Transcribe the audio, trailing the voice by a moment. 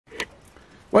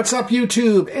What's up,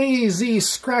 YouTube? AZ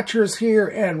Scratchers here,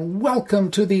 and welcome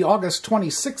to the August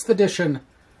 26th edition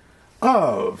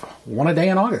of One a Day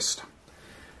in August,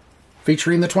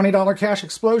 featuring the $20 cash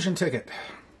explosion ticket.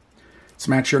 Let's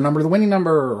match your number to the winning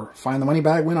number. Find the money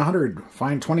bag, win 100.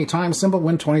 Find 20 times symbol,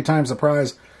 win 20 times the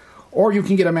prize. Or you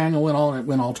can get a manual and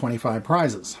win all 25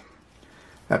 prizes.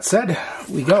 That said,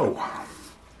 we go.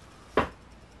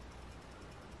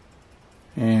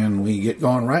 And we get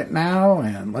going right now,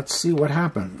 and let's see what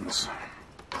happens.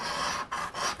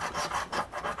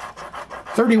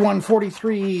 31,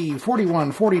 43,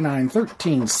 41, 49,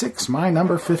 13, 6. My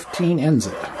number 15 ends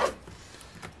it.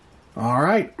 All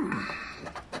right.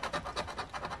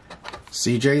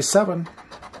 CJ 7.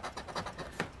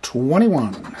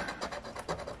 21.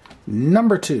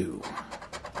 Number 2.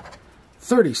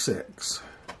 36.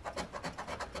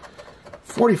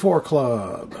 44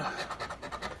 Club.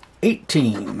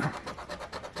 18,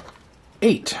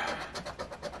 8,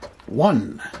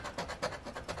 1,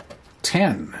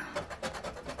 10,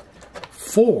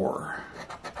 4,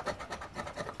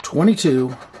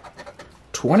 22,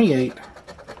 28,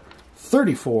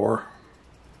 34,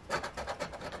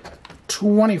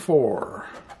 24,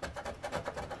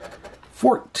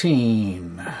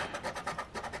 14,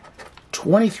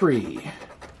 23,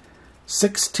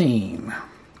 16,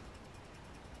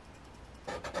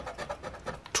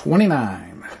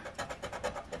 29,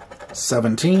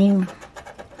 17,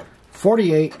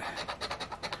 48,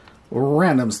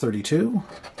 randoms 32,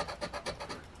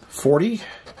 40,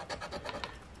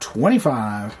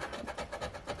 25,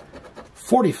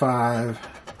 45,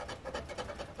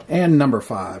 and number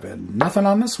 5, and nothing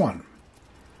on this one.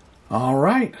 All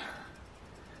right.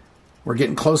 We're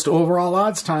getting close to overall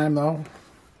odds time, though.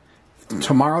 If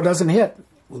tomorrow doesn't hit,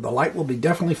 the light will be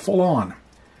definitely full on.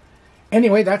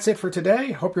 Anyway, that's it for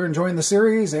today. Hope you're enjoying the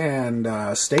series, and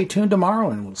stay tuned tomorrow,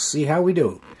 and we'll see how we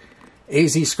do.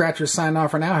 AZ Scratchers signing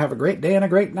off for now. Have a great day and a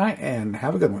great night, and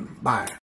have a good one. Bye.